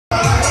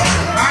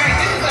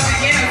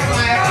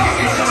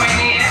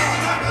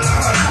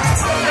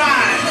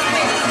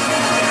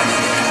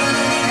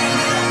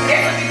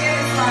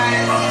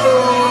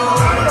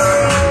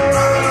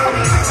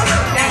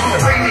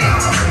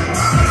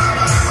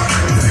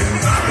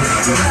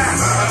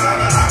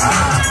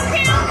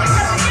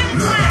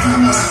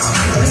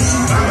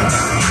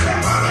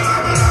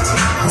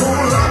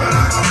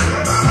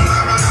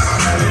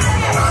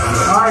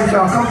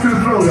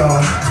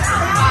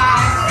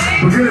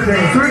Three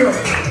up.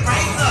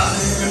 Right up.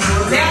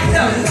 Left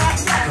up.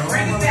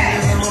 Bring it back.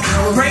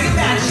 Bring it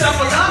back.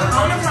 Shuffle up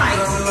on the right.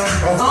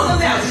 On the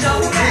left.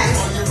 Shuffle back.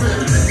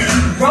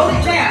 Roll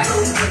it left.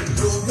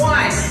 1, 2.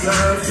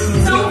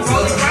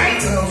 Roll it right.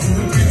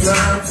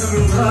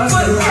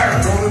 Footwork.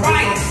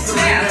 Right.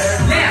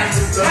 Left.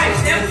 Left. Right.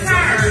 Step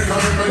turn.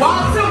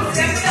 Walk 2.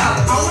 Step it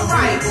up. On the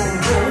right.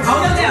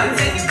 On the left.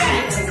 Take it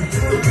back.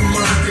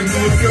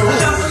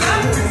 Shuffle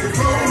up.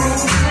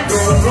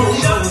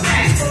 Shuffle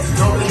back.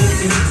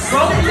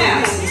 Roll it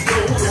left.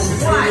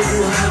 1,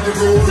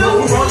 2.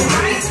 Roll it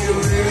right.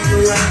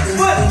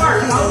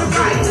 Footwork on the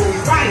right.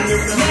 Right.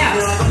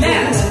 Left.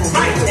 Left.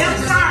 Right. Step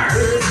turn.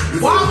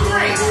 Walk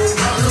 3.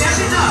 Step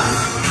it up.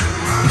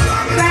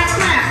 Clap,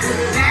 clap.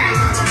 Back.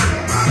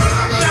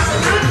 Shuffle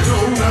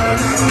up.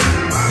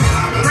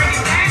 Bring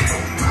it back.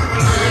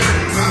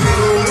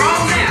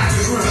 Roll left.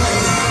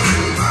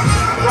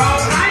 Roll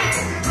right.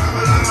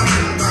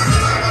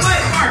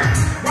 Footwork.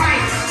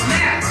 Right.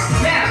 Left.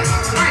 Left.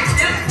 Right.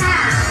 Step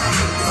turn.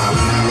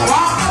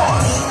 Walk 4.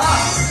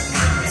 Up.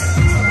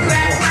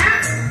 Clap,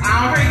 clap. I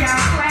don't hear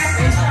y'all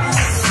clapping.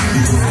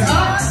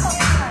 Up.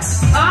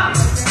 Up.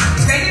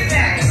 Take it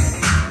back.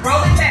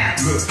 Roll it left.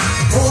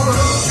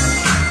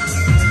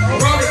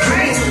 Roll it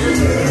right.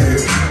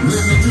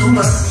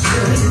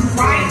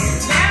 Right.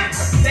 Left.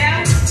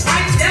 Left.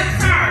 Right. Step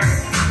turn.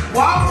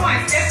 Walk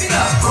 1. Step it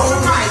up. On the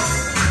right.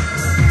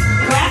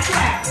 Clap,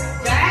 clap.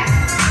 Back.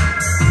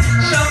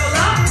 Shuffle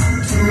up.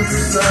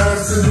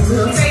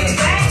 Take it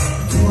back.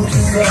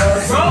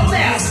 Roll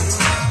left.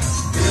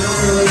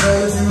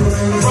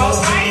 Roll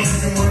right.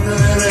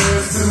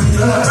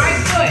 Right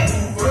foot.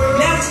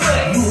 Left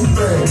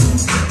foot.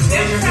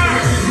 Step turn.